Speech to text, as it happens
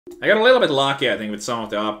I got a little bit lucky, I think, with some of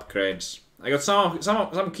the upgrades. I got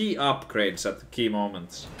some key upgrades at the key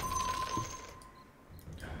moments.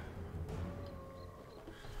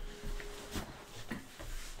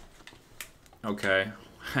 Okay,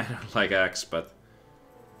 I don't like axe, but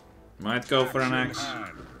might go for an axe.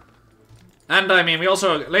 And I mean, we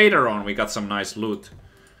also later on we got some nice loot.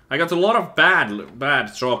 I got a lot of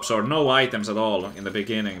bad drops or no items at all in the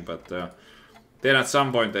beginning, but then at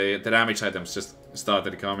some point the damage items just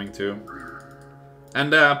started coming too.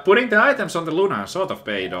 And putting the items on the Luna sort of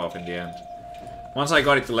paid off in the end. Once I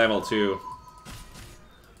got it to level 2.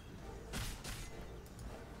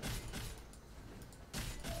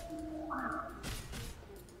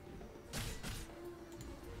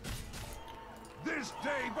 This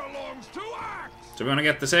day belongs to Axe. So we're gonna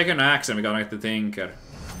get the second axe and we're gonna get the Tinker.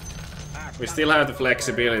 We still have the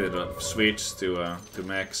flexibility to switch to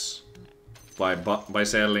mechs by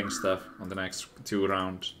selling stuff on the next 2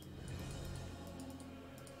 rounds.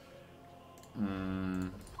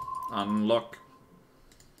 Unlock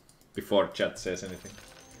before chat says anything.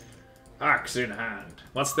 Axe in hand.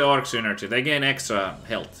 What's the orc synergy? They gain extra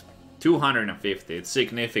health. 250. It's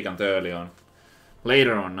significant early on.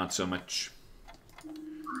 Later on, not so much.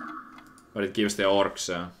 But it gives the orcs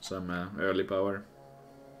some early power.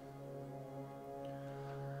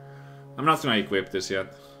 I'm not gonna equip this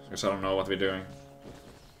yet, because I don't know what we're doing.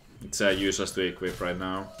 It's useless to equip right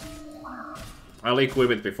now. I'll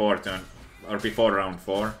equip it before turn, or before round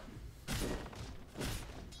 4.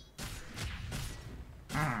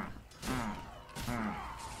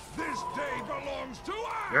 This day belongs to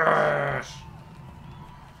Axe. Yes!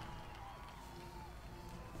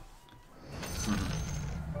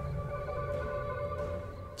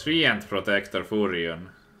 Treant Protector Furion.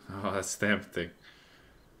 Oh, that's tempting.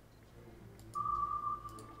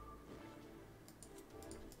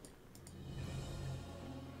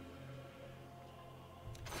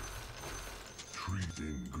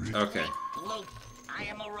 Okay. Look, I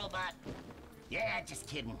am a robot. Yeah, just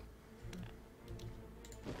kidding.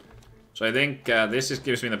 So I think this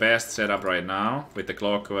gives me the best setup right now, with the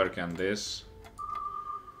clockwork and this.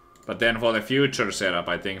 But then for the future setup,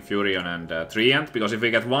 I think Furion and Treant, because if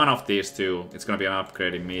we get one of these two, it's gonna be an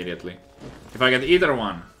upgrade immediately. If I get either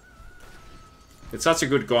one, it's such a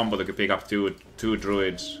good combo to pick up two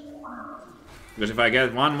druids. Because if I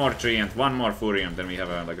get one more Treant, one more Furion, then we have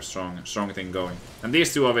like a strong thing going. And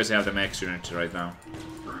these two obviously have the mech synergy right now.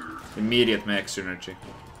 Immediate mech synergy.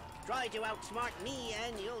 Try to outsmart me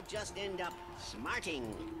and you'll just end up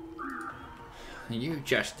smarting. You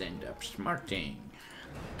just end up smarting.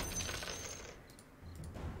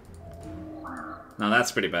 No,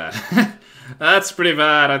 that's pretty bad. That's pretty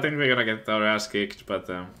bad. I think we're gonna get our ass kicked, but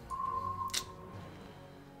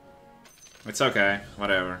it's okay.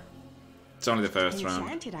 Whatever. It's only the first round.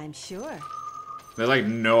 Enchanted, I'm sure. There's like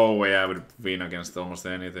no way I would win against almost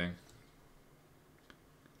anything.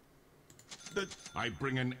 I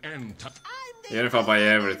bring an end to... Even if I buy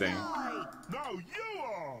everything. Now you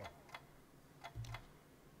are!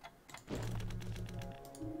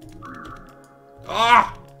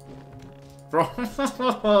 Ah! Bro,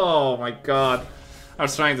 oh my god. I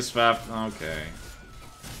was trying to swap. Okay.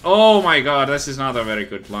 Oh my god, this is not a very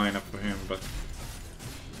good lineup for him, but...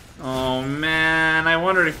 Oh man, I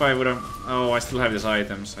wonder if I would have... Oh, I still have these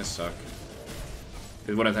items. I suck.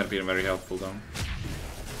 It wouldn't have been very helpful though.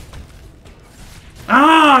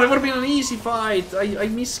 Ah, that would have been an easy fight. I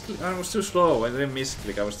misclicked. I was too slow. I didn't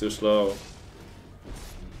misclick. I was too slow.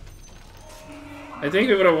 I think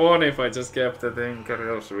we would have won if I just kept the thing. That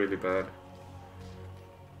was really bad.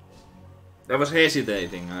 I was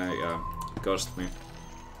hesitating. It cost me.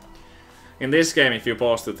 In this game, if you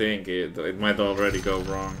pause to think, it might already go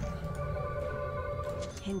wrong.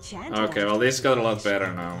 Enchanted. Okay, well this got a lot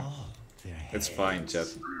better now. It's fine, chat.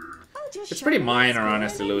 It's pretty minor,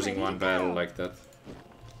 honestly, losing one battle like that.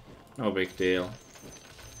 No big deal.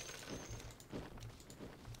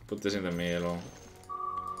 Put this in the middle.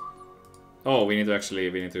 Oh, we need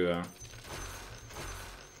to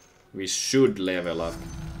we should level up.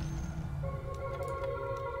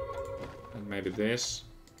 And maybe this.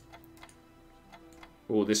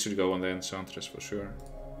 Oh, this should go on the Enchantress for sure.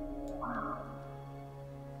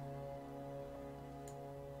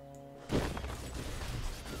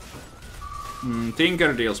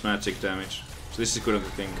 Tinker deals magic damage. So this is good on the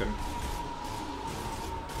Tinker.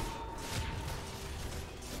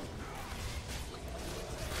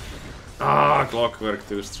 Ah, Clockwork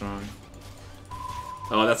too strong.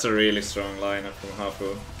 Oh, that's a really strong lineup from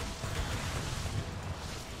Hafu.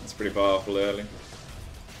 It's pretty powerful early.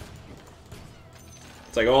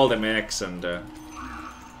 It's like all the mechs and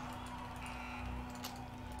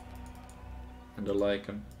And the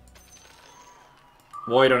Lycan.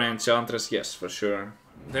 Void on Enchantress, yes, for sure.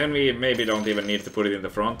 Then we maybe don't even need to put it in the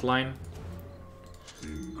front line.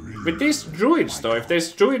 With these druids though, if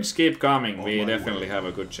these druids keep coming, we definitely have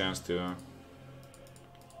a good chance to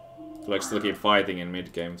like still keep fighting in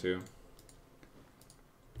mid game too.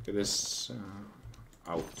 Get this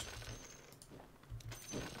out.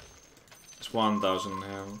 It's 1000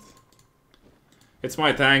 health. It's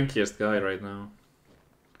my tankiest guy right now.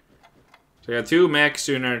 So yeah, 2 max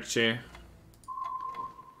synergy.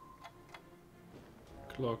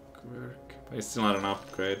 Clockwork. It's still not an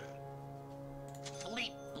upgrade.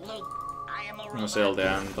 I'm gonna sell the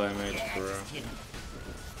anti-mage for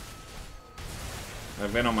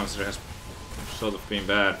Venomancer has sort of been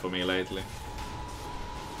bad for me lately.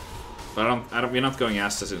 But we're not going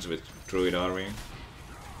assassins with Druid, are we?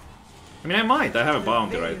 I mean, I might. I have a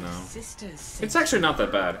bounty right now. It's actually not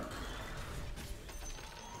that bad.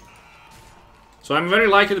 So I'm very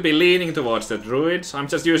likely to be leaning towards the Druids. I'm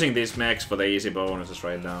just using these mechs for the easy bonuses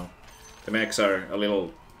right now. The mechs are a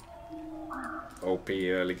little OP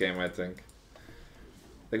early game, I think.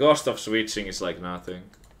 The cost of switching is like nothing.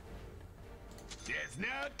 There's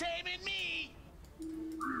no taming me.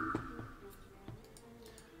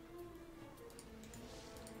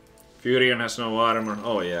 Furion has no armor.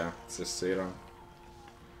 Oh yeah, it's just 0.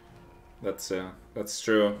 That's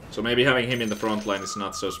true. So maybe having him in the front line is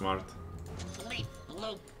not so smart.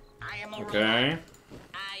 Okay.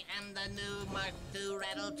 I am the new Mark II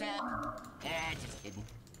rattle trap. Just kidding.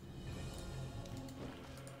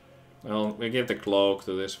 Well, we give the cloak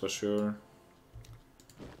to this for sure.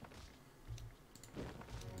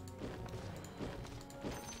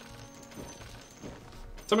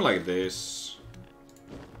 Something like this.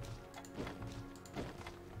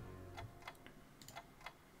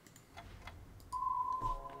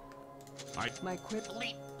 My quip.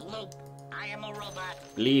 Leap, Luke. I am a robot.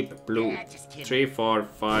 Leap, blue. 3, 4,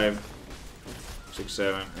 5, 6,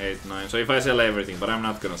 7, 8, 9. So if I sell everything, but I'm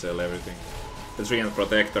not gonna sell everything. The Treant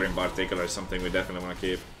Protector in particular is something we definitely want to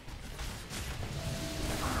keep.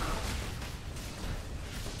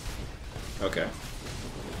 Okay.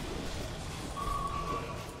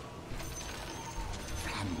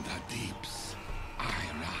 From the deeps, I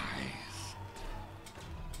rise.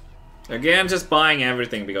 Again, just buying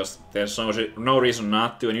everything because there's no reason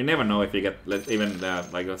not to, and you never know if you get even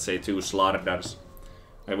like let's say 2 Slardars.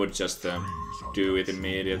 I would just do it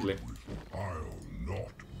immediately. I'll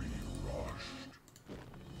not be rushed.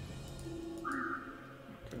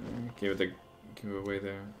 Okay, give away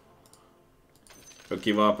the. I'll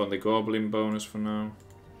give up on the Goblin bonus for now.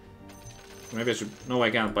 Maybe I should. No, I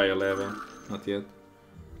can't buy a level, not yet.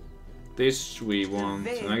 This we want,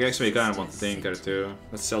 and I guess we kind of want Tinker too.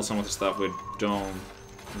 Let's sell some of the stuff we don't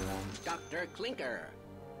want. Dr. Clinker.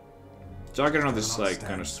 Juggernaut is like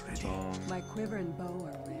kind of strong. My quiver and bow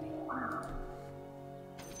are ready.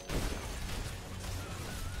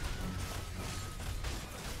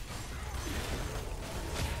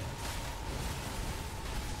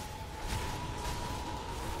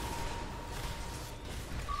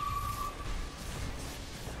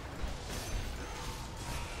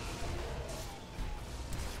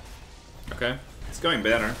 Okay, it's going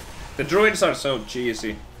better. The druids are so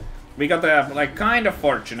cheesy. We got like kind of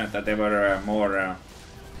fortunate that they were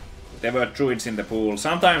there were druids in the pool.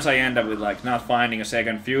 Sometimes I end up with like not finding a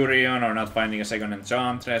second Furion or not finding a second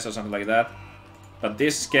Enchantress or something like that. But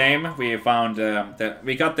this game we found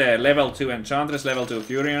we got the level 2 Enchantress, level 2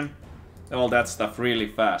 Furion, all that stuff really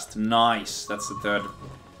fast. Nice. That's the 3rd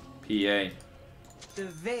PA. The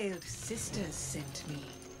Veiled Sisters sent me.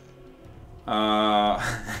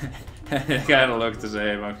 They kinda look the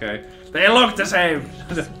same, okay. They look the same!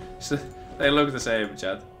 They look the same,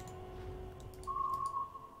 chat.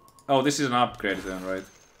 Oh, this is an upgrade turn, right?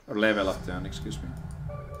 Or level up turn, excuse me.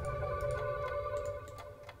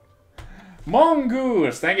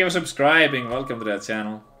 Mongoose! Thank you for subscribing, welcome to that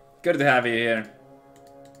channel. Good to have you here.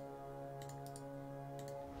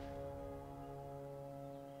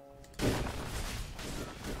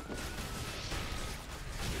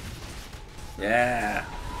 Yeah,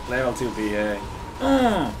 level 2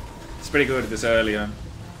 PA. It's pretty good this early on.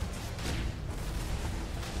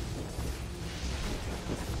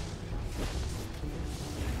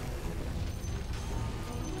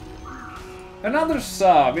 Another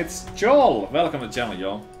sub, it's Joel. Welcome to the channel,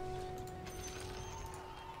 Joel.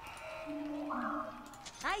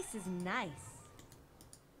 Ice is nice.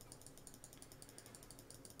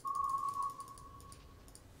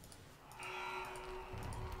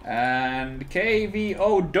 And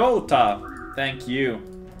KVO DOTA, thank you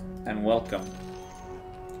and welcome.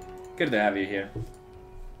 Good to have you here.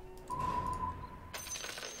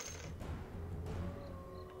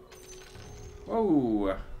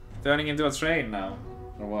 Oh, turning into a train now.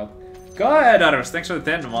 Or what? God, Others, thanks for the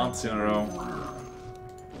 10 months in a row.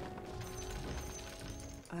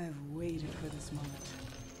 I've waited for this moment.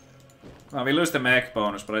 Well, we lose the mech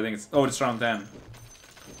bonus, but I think it's... Oh, it's round 10.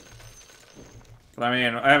 But I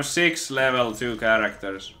mean, I have 6 level 2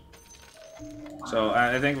 characters. So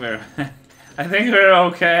I think we're... I think we're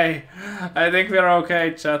okay. I think we're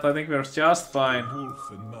okay, chat. I think we're just fine.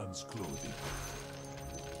 Wolf in man's clothing.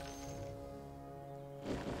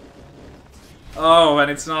 Oh,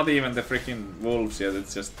 and it's not even the freaking wolves yet.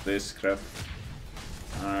 It's just this crap.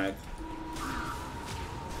 Alright.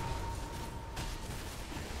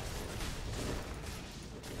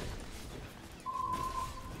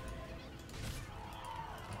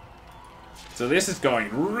 So this is going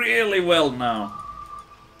really well now.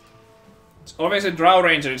 Obviously, Drow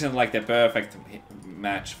Ranger isn't like the perfect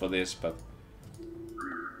match for this, but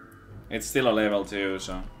it's still a level 2,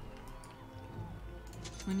 so.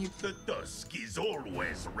 When you The Dusk is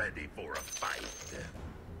always ready for a fight.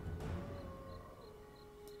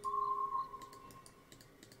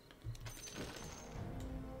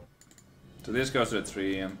 So this goes to the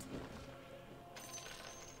 3, and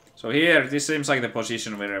so here, this seems like the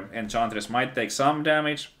position where Enchantress might take some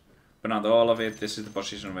damage, but not all of it. This is the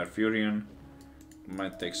position where Furion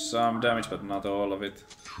might take some damage, but not all of it.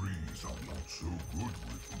 Trees are not so good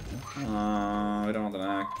with motion. We don't want an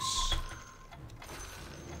axe.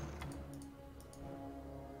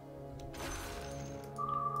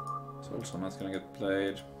 It's also not gonna get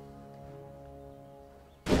played.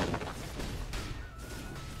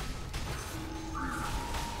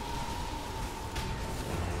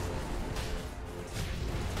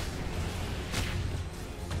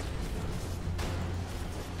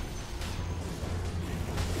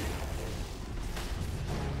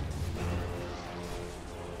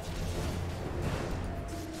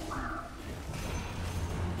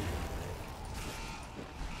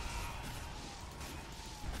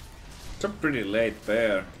 It's a pretty late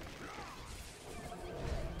bear.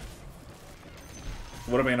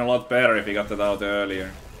 Would have been a lot better if he got that out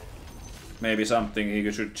earlier. Maybe something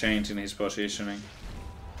he should change in his positioning.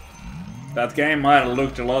 That game might have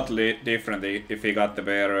looked a lot different if he got the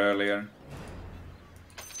bear earlier.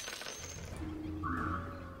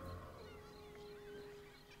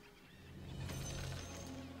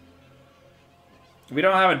 We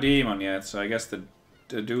don't have a demon yet, so I guess the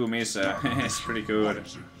Doom is is pretty good.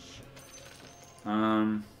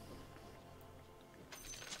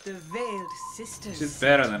 The Veiled Sisters. Is it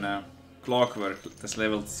better than a Clockwork that's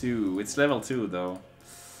level 2? It's level 2 though.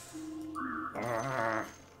 I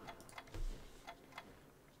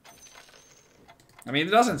mean, it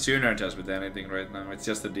doesn't synergize with anything right now, it's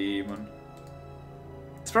just a demon.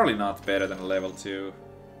 It's probably not better than a level 2.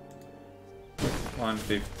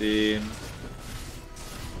 115.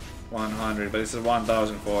 100, but it's a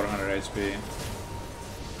 1400 HP.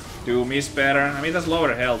 Doom is better. I mean, that's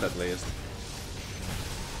lower health at least.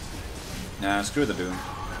 Nah, screw the Doom.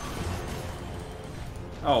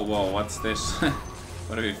 Oh, whoa, what's this?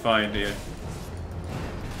 What do we find here?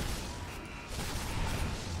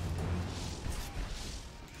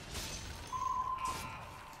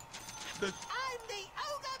 I'm the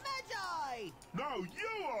Ogre Magi! Now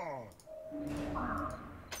you are!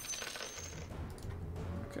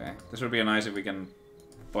 Okay, this would be nice if we can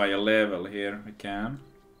buy a level here. We can.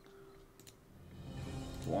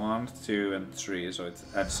 1, 2, and 3, so it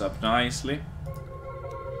adds up nicely.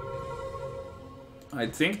 I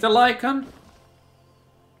think the Lycan.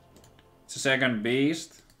 It's a second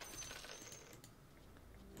beast.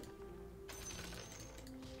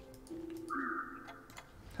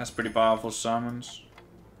 Has pretty powerful summons.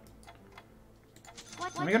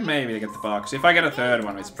 We can maybe get the box. If I get a third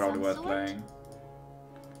one, it's probably worth playing.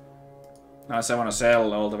 Unless I want to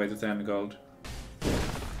sell all the way to 10 gold.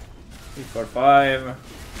 3, 4, 5,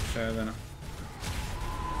 7.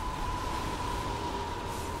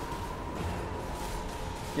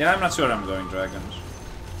 Yeah, I'm not sure I'm going dragons.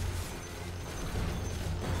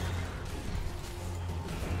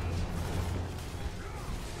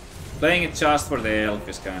 Playing it just for the elf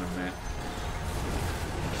is kind of meh.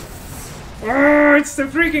 Oh, it's the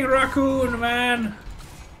freaking raccoon, man!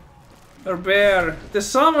 Or bear. The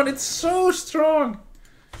summon, it's so strong!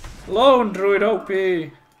 Lone Druid OP.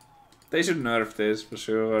 They should nerf this for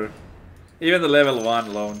sure. Even the level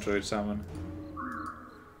 1 Lone Druid summon.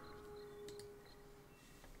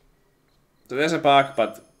 So there's a bug,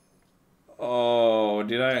 but... Oh,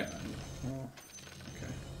 did I... Oh,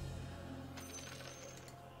 okay.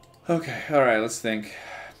 Okay, alright, let's think.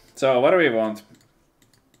 So, what do we want?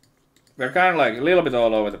 We're kind of like a little bit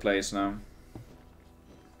all over the place now.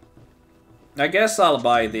 I guess I'll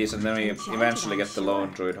buy these and then we eventually get the lone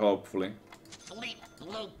druid, hopefully.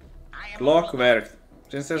 Clockwork.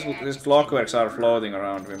 Since these clockworks are floating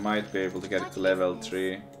around, we might be able to get it to level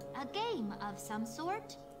 3. A game of some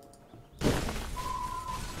sort?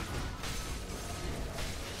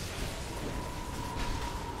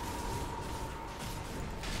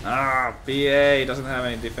 Ah, PA doesn't have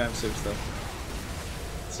any defensive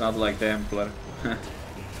stuff. It's not like Templar.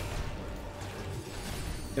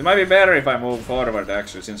 It might be better if I move forward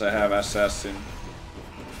actually, since I have Assassin.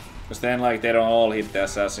 Because then like they don't all hit the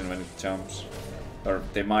Assassin when it jumps. Or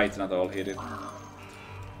they might not all hit it.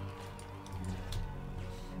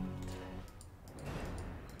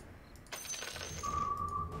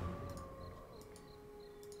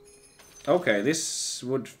 Okay, this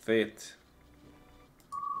would fit.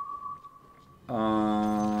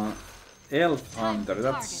 Elf Hunter,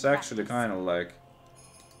 that's actually kind of like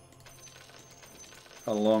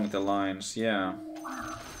along the lines, yeah.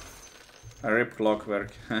 I rip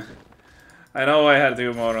Clockwork. I know I had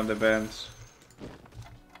 2 more on the bench.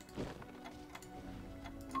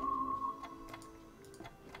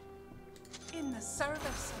 In the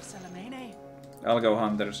service of Salamene. I'll go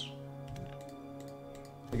Hunters.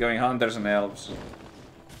 We're going Hunters and Elves.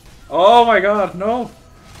 Oh my god, no!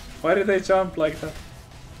 Why did they jump like that?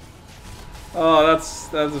 Oh, that's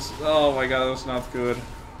oh my god, that's not good.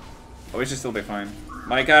 Oh, we should still be fine.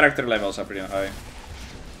 My character levels are pretty high.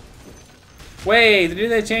 Wait,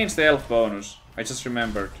 did they change the elf bonus? I just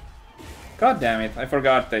remembered. God damn it, I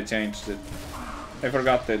forgot they changed it. I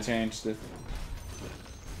forgot they changed it.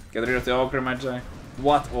 Get rid of the Ogre Magi.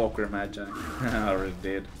 What Ogre Magi? I already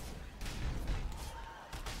did.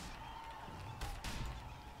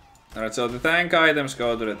 Alright, so the tank items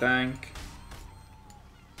go to the tank.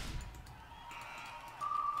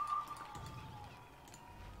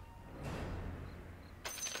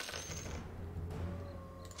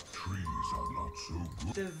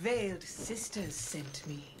 The Veiled Sisters sent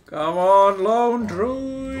me. Come on, Lone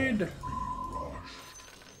Druid!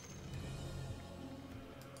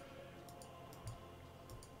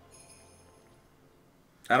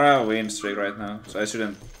 I don't have a win streak right now, so I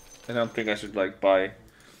don't think I should like buy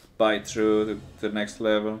through to the next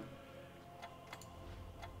level.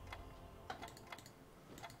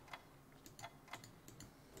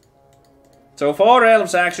 So 4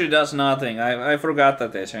 elves actually does nothing. I forgot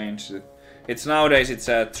that they changed it. It's nowadays it's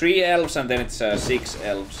 3 elves and then it's 6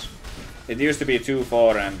 elves. It used to be 2,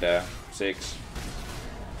 4 and 6.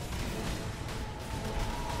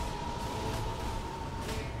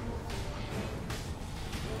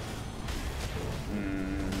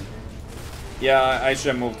 Yeah, I should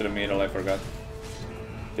have moved to the middle, I forgot.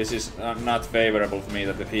 This is not favorable for me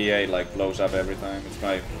that the PA like blows up every time. It's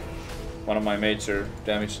one of my major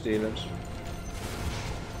damage dealers.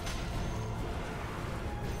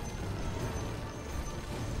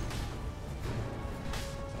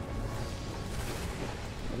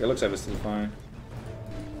 Okay, looks like we're still fine.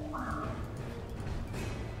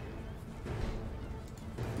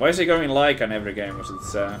 Why is he going Lycan every game?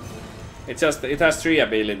 Because it has 3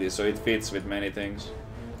 abilities, so it fits with many things.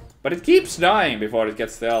 But it keeps dying before it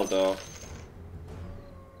gets the ult off.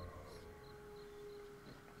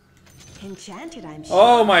 Enchanted, I'm sure.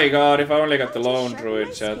 Oh my god, if I only got the lone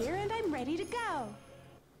druid chat. And I'm ready to go.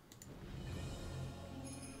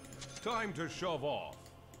 Time to shove off.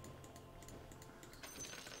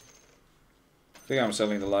 I think I'm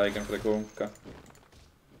selling the Lycan for the Kunkka.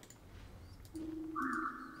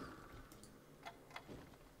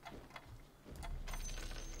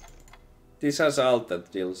 This has ult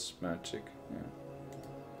that deals magic. Yeah.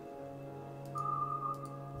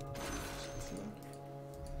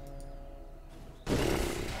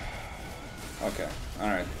 Okay,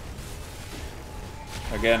 alright.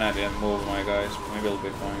 Again, I didn't move my guys. Maybe we'll be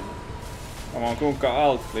fine. Come on, Kunkka,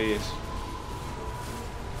 ult, please.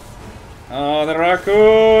 Oh, the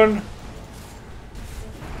raccoon!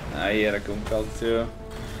 I had a Kunkka ult too.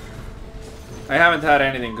 I haven't had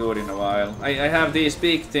anything good in a while. I have these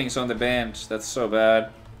big things on the bench. That's so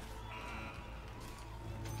bad.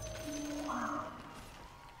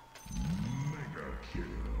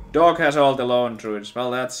 Dog has all the lone druids.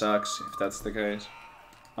 Well, that sucks if that's the case.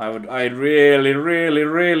 I really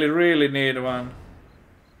need one.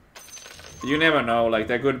 You never know. Like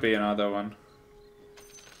there could be another one.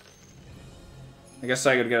 I guess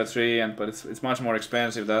I could get a 3, but it's much more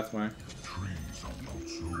expensive that way.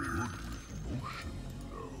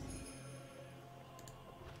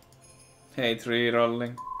 Hey, 3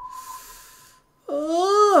 rolling.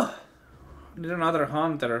 Oh, need another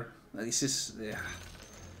hunter. This is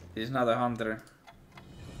not a hunter.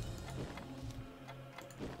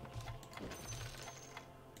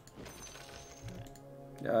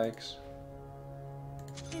 Yikes.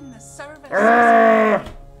 In the service.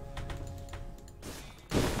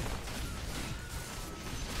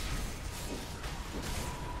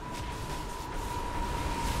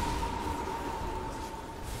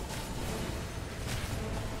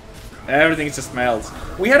 Everything just melts.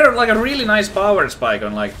 We had like a really nice power spike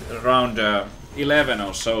on like around 11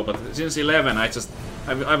 or so, but since 11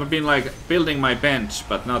 I've been like building my bench,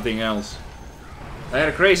 but nothing else. I had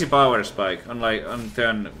a crazy power spike on like on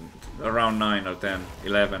turn around 9 or 10,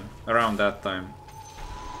 11, around that time.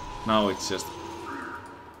 Now it's just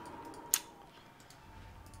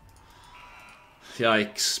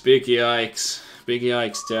yikes, big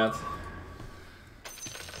yikes, chat.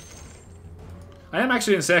 I am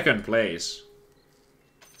actually in second place.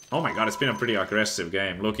 Oh my god, it's been a pretty aggressive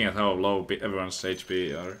game, looking at how low everyone's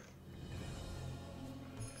HP are.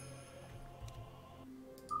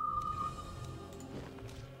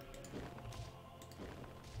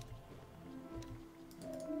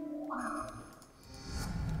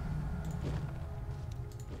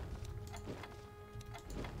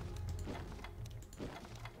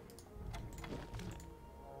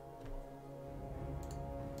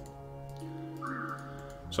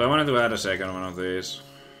 So I wanted to add a second one of these.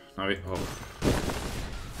 Now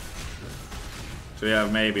so we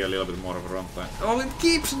have maybe a little bit more of a runtime. Oh, it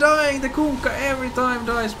keeps dying! The Kunkka every time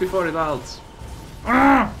dies before it ults.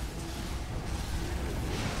 Ah!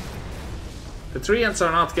 The Treants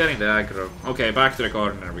are not getting the aggro. Okay, back to the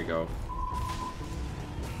corner we go.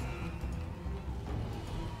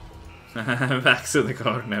 Back to the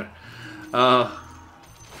corner.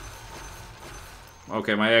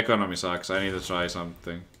 Okay, my economy sucks. I need to try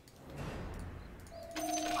something.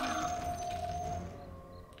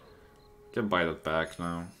 Can buy that back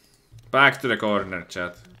now. Back to the corner,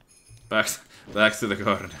 chat. Back to the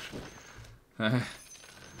corner. That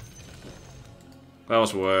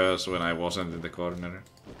was worse when I wasn't in the corner.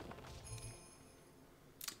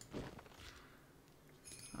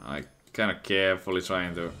 I kind of carefully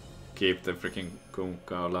trying to keep the freaking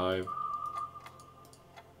Kunkka alive.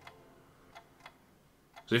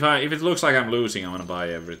 So if it looks like I'm losing, I'm gonna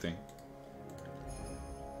buy everything.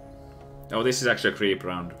 Oh, this is actually a creep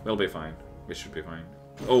round. We'll be fine. We should be fine.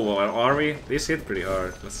 Oh, well, are we? This hit pretty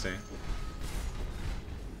hard. Let's see.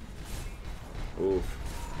 Oof.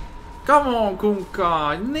 Come on,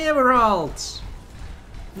 Kunkka! Never ults!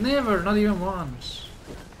 Never, not even once.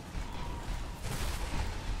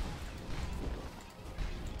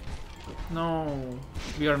 No,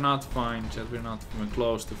 we are not fine, chat. We're not even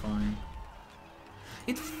close to fine.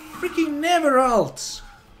 It freaking never ults!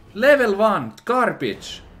 Level 1,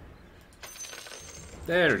 garbage!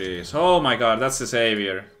 There it is. Oh my god, that's the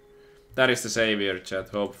savior. That is the savior, chat,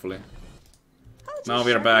 hopefully. Now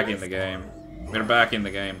we are back in the game. We're back in the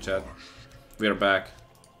game, chat. We are back.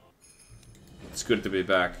 It's good to be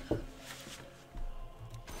back.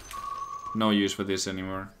 No use for this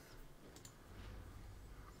anymore.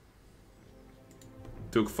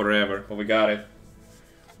 Took forever, but we got it.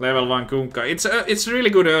 Level 1 Kunkka. It's really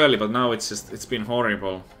good early, but now it's been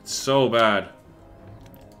horrible. It's so bad.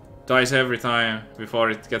 Dies every time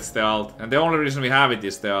before it gets the ult. And the only reason we have it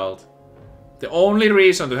is the ult. The only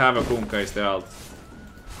reason to have a Kunkka is the ult.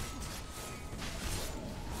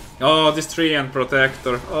 Oh, this tree and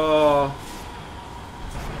protector. Oh.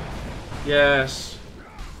 Yes.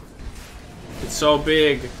 It's so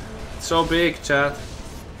big. It's so big, chat.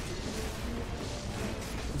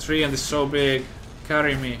 The tree and is so big.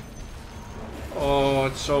 Carry me. Oh,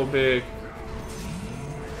 it's so big.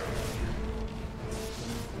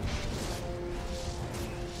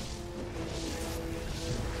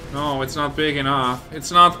 No, it's not big enough.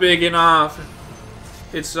 It's not big enough.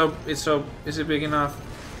 Is it big enough?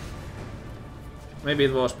 Maybe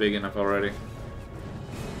it was big enough already.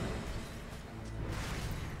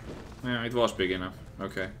 Yeah, it was big enough.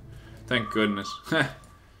 Okay. Thank goodness.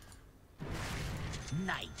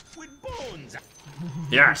 Knife with bones.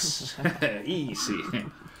 Yes! Easy.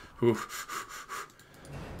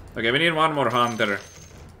 Okay, we need one more hunter.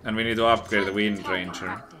 And we need to upgrade the Wind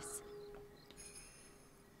Ranger.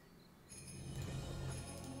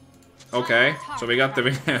 Okay, so we got the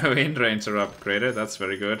Wind Ranger upgraded. That's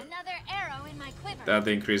very good. Another arrow in my quiver. That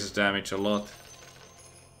increases damage a lot.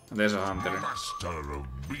 And there's a hunter. Master of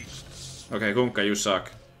beasts. Okay, Kunkka, you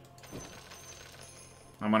suck.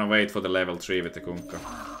 I'm gonna wait for the level 3 with the Kunkka.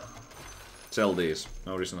 Sell these.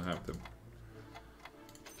 No reason to have them.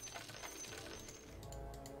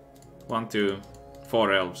 1, 2,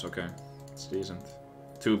 4 elves. Okay, it's decent.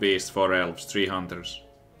 2 beasts, 4 elves, 3 hunters.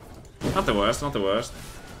 Not the worst. Not the worst.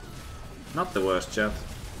 Not the worst, chat.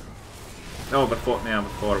 Oh, but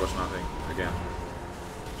 4 was nothing again.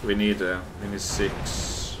 So we need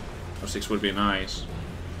 6. Or 6 would be nice.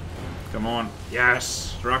 Come on.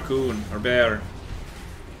 Yes! Raccoon or bear.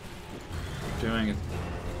 Doing it.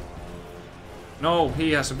 No,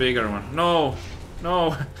 he has a bigger one. No!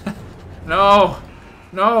 No! No!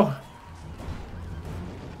 No!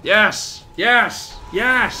 Yes! Yes!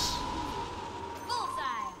 Yes!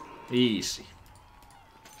 Bullseye. Easy.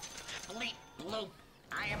 Bleep bloop.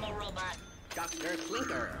 I am a robot. Dr.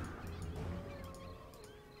 Clinker.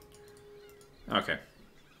 Okay.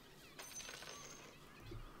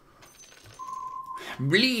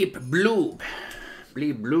 Bleep bloop.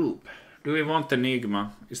 Bleep bloop. Do we want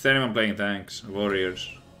Enigma? Is there anyone playing tanks? Warriors?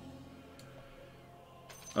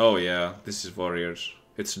 Oh yeah, this is warriors.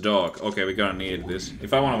 It's dog. Okay, we're gonna need this.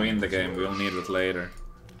 If I wanna win the game, we'll need it later.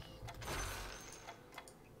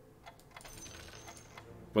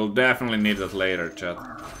 We'll definitely need that later, chat.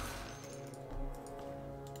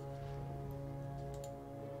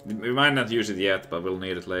 We might not use it yet, but we'll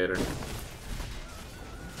need it later.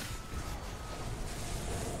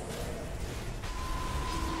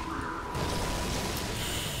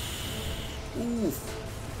 Oof.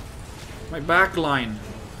 My backline.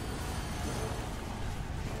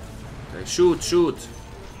 Okay, shoot, shoot.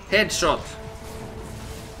 Headshot.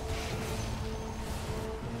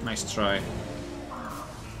 Nice try.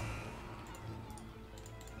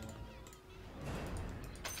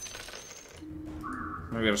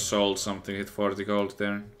 Maybe I sold something, hit 40 gold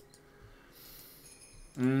there.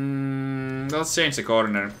 Let's change the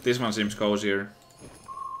corner. This one seems cozier.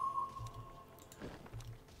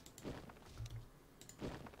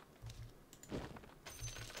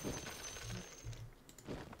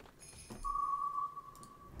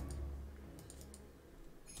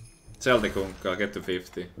 Sell the Kunkka, get to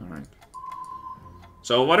 50. Alright.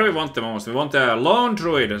 So what do we want the most? We want a lone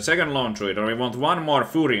druid, a second lone druid, or we want one more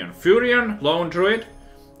Furion. Furion, lone druid.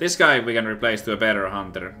 This guy we can replace to a better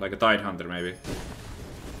hunter, like a tide hunter maybe.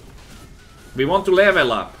 We want to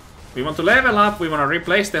level up. We want to level up, we want to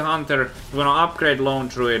replace the hunter, we want to upgrade lone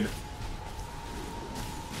druid.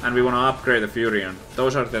 And we want to upgrade the Furion.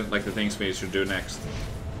 Those are the things we should do next.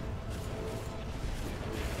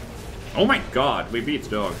 Oh my god, we beat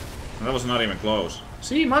dog. And that was not even close.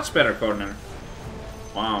 See, much better corner.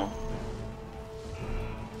 Wow.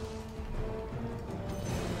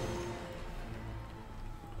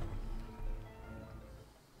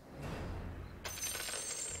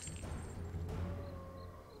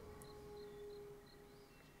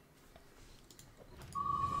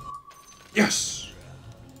 Yes!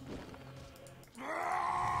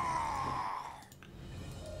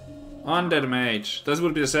 Undead mage. This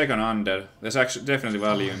would be the second undead. There's actually definitely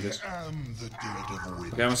value in this.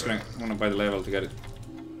 Okay, I'm just gonna buy the level to get it.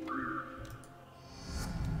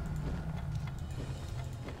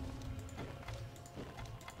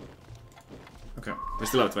 Okay, we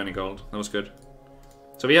still have 20 gold. That was good.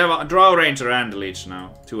 So we have a Drow Ranger and Leech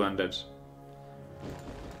now. 2 undeads.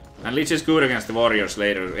 And Leech is good against the warriors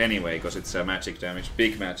later anyway, because it's magic damage.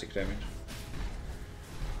 Big magic damage.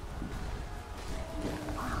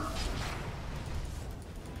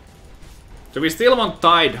 So we still want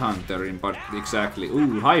Tide Hunter in part exactly.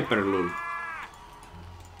 Ooh, Hyperlul.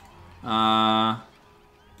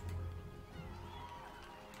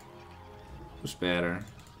 Who's better?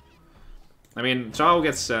 I mean, Drow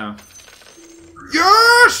gets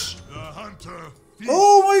Yes!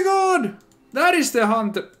 Oh my god! That is the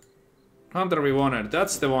hunter we wanted.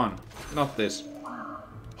 That's the one. Not this.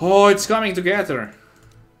 Oh, it's coming together.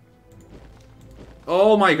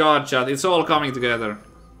 Oh my god, chat. It's all coming together.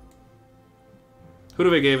 Who do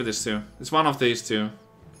we give this to? It's one of these two.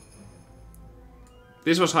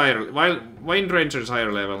 This was higher. Wind Ranger is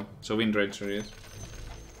higher level. So Wind Ranger is.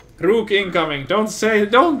 Rook incoming. Don't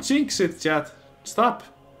jinx it, chat. Stop.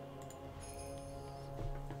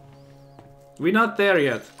 We're not there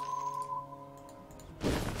yet.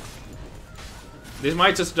 This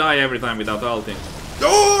might just die every time without ulting.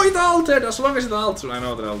 Oh, it ulted! As long as it ults, I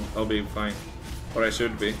know that I'll be fine. Or I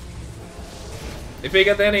should be. If we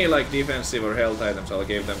get any like defensive or health items, I'll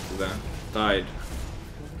give them to the Tide.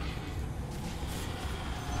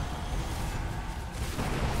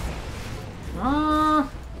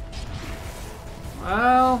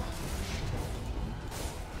 Well...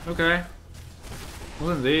 Okay.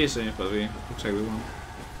 Wasn't easy, but we looks like we won.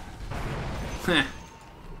 Heh.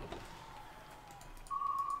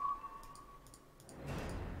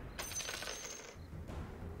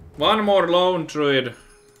 One more lone druid.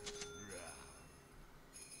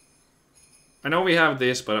 I know we have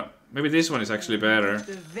this, but maybe this one is actually better.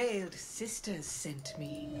 The Veiled Sisters sent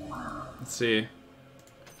me. Let's see.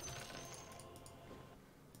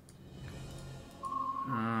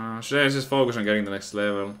 Should I just focus on getting the next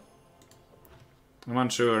level? I'm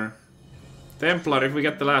unsure. Templar, if we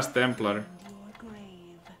get the last Templar.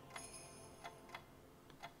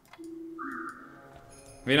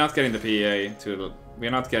 We're not getting the PA to the...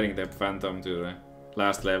 We're not getting the Phantom to the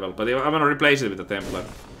last level. But I wanna replace it with the Templar,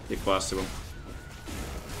 if possible.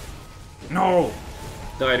 No!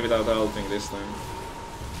 Died without ulting this time.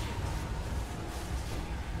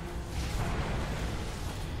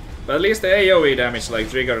 But at least the AoE damage like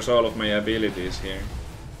triggers all of my abilities here.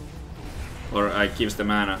 Or it gives the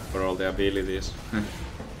mana for all the abilities.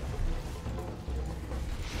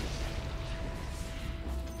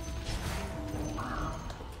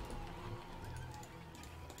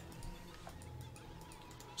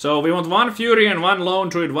 So we want one Furion, one Lone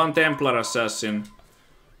Druid, one Templar Assassin.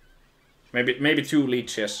 Maybe two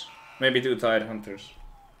Leeches. Maybe two Tide Hunters.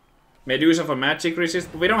 Medusa for magic resist.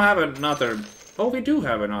 But we don't have another. Oh, we do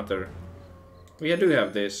have another. We do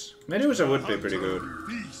have this. Medusa would be pretty good.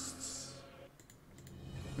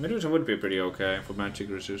 Medusa would be pretty okay for magic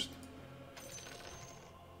resist.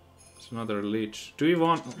 It's another Leech. Do we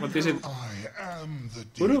want... What is it?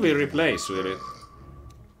 Who do we replace with it?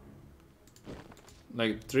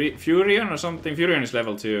 Like Furion or something? Furion is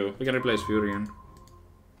level 2. We can replace Furion.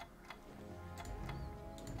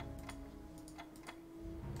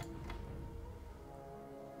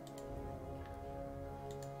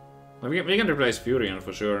 We can replace Furion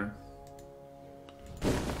for sure.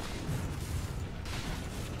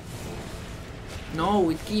 No,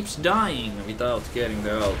 it keeps dying without getting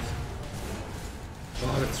the ult.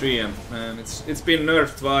 Oh, the Treant, man, it's been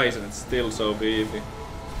nerfed twice and it's still so beefy.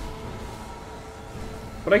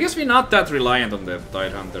 But I guess we're not that reliant on the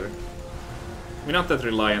Tide Hunter. We're not that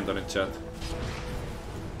reliant on it, chat.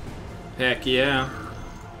 Heck yeah.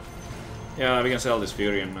 Yeah, we can sell this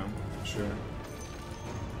Furion now, sure.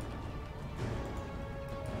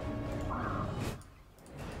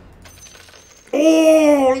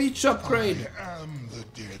 Oh, Leech upgrade! I am the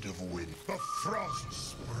dead of wind. The frost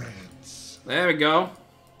spreads. There we go.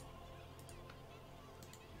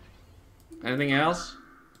 Anything else?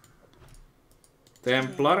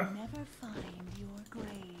 Templar. Never find your grave.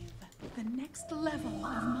 The next level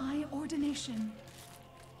of my ordination.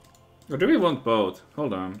 Or do we want both?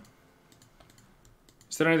 Hold on.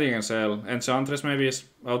 Is there anything I can sell? Enchantress maybe is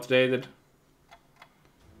outdated.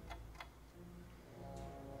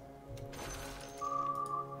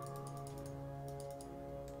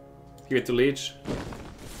 Give it to Leech.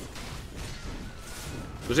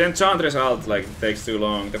 Because Enchantress ult like takes too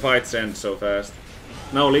long. The fights end so fast.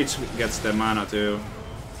 No, Leech gets the mana too.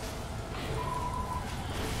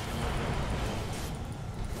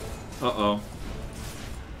 Uh-oh.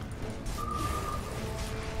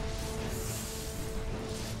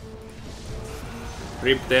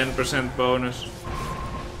 RIP 10% bonus.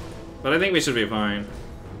 But I think we should be fine.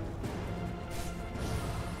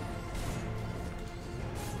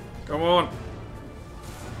 Come on!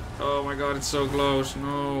 Oh my god, it's so close.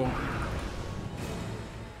 No.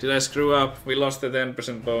 Did I screw up? We lost the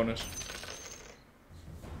 10% bonus.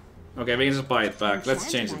 Okay, we can just buy it back. Let's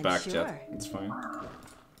change it back, chat. It's fine.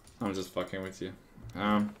 I'm just fucking with you.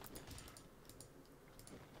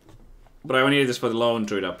 But I need this for the Lone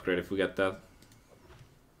Druid upgrade if we get that.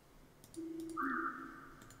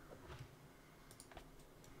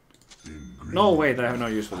 No, wait, I have no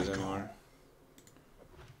use for this anymore.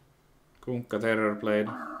 Kunkka Terror Blade.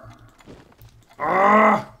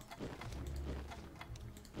 Ah!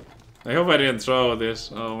 I hope I didn't throw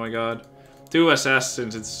this. Oh my god. 2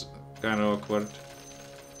 assassins, it's kind of awkward.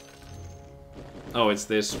 Oh, it's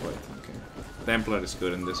this. Wait, okay. Templar is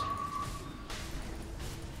good in this.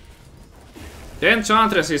 The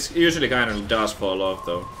Enchantress is usually kind of does fall off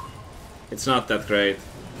though. It's not that great.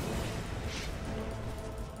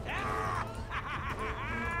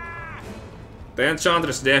 The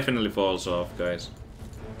Enchantress definitely falls off, guys.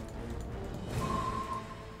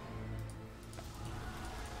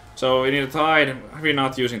 So we need a Tide. We're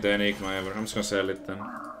not using the Enigma ever. I'm just gonna sell it then.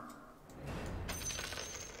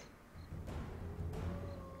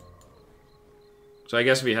 So I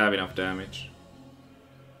guess we have enough damage.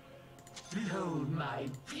 Behold my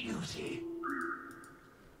beauty.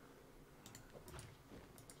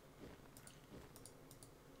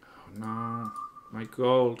 Oh no. My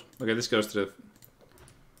gold. Okay, this goes to the...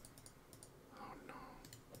 Oh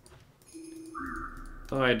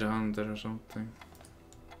no. Tide Hunter or something.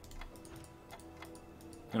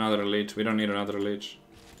 Another Leech. We don't need another Leech.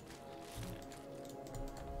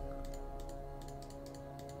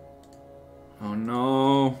 Oh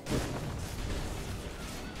no.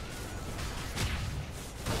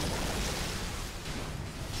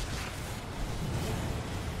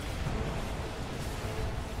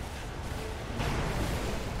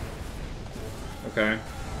 Okay.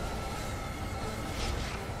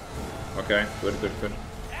 Okay, good.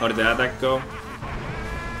 How did the attack go?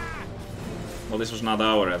 Well, this was not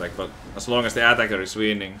our attack, but as long as the attacker is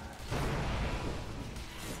winning.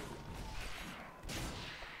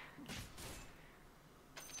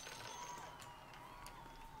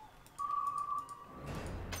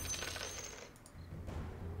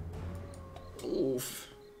 Oof.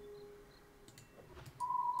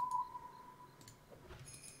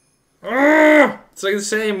 Ah! It's like the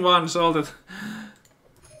same one salted.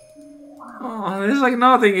 Oh, there's like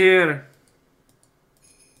nothing here.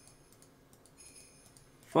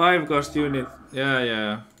 5 cost unit.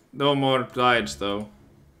 Yeah. No more tides though.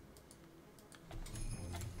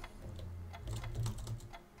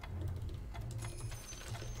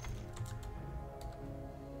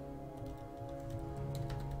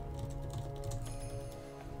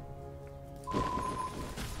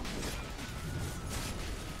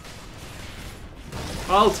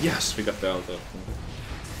 Alt! Yes, we got the alt up.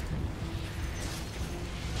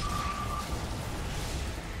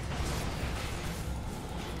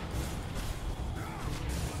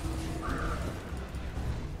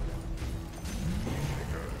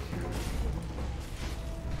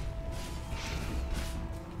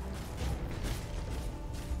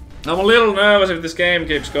 I'm a little nervous if this game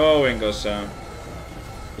keeps going, cause I'm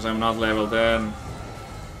not level 10.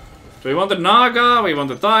 So we want the Naga, we want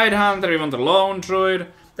the Tide Hunter, we want the Lone Druid.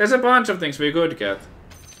 There's a bunch of things we could get.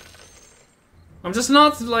 I'm just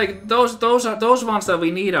not like those ones that we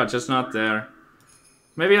need are just not there.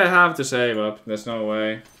 Maybe I have to save up. There's no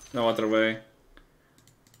way, no other way.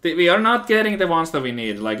 We are not getting the ones that we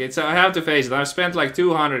need. Like it's, I have to face it. I've spent like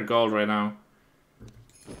 200 gold right now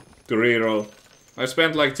to reroll. I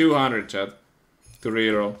spent like 200, chat, to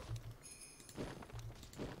reroll.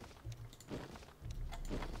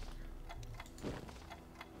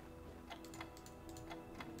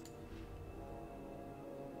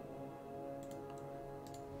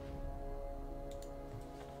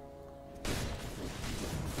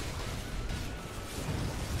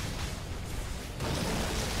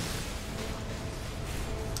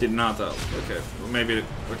 Did not help. Okay, well, maybe.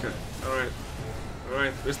 Okay, alright.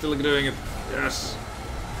 Alright, we're still doing it. Yes.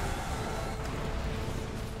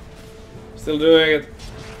 Still doing it.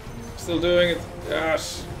 Still doing it.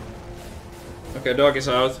 Yes. Okay, dog is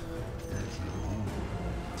out.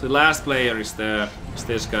 So the last player is there. It's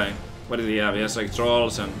this guy. What did he have? He has like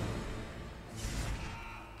trolls and...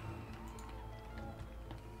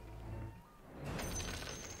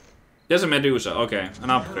 There's a Medusa. Okay, an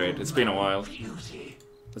upgrade. It's been a while.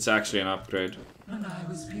 That's actually an upgrade. When I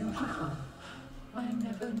was beautiful, I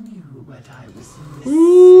never knew what I was missing.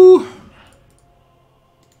 Ooh.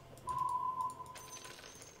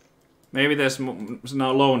 Maybe there's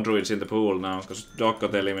no lone druids in the pool now, because Doc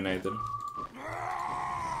got eliminated.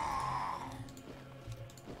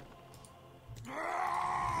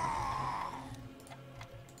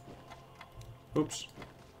 Oops.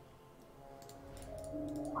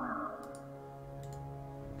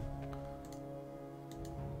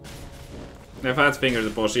 I've had fingered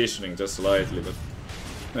the positioning just slightly, but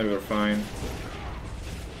maybe we're fine.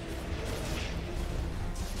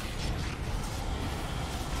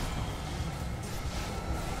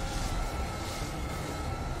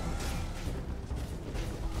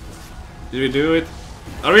 Did we do it?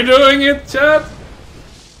 Are we doing it, chat?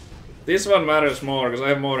 This one matters more, because I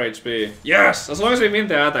have more HP. Yes! As long as we win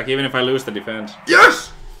the attack, even if I lose the defense.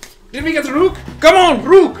 Yes! Did we get Rook? Come on,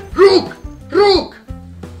 Rook! Rook! Rook!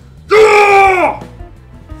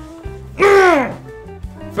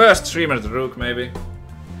 First streamer to Rook, maybe.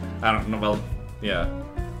 I don't know, well, yeah.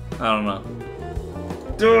 I don't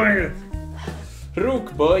know. Doing it!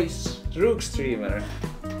 Rook, boys. Rook streamer.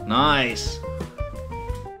 Nice.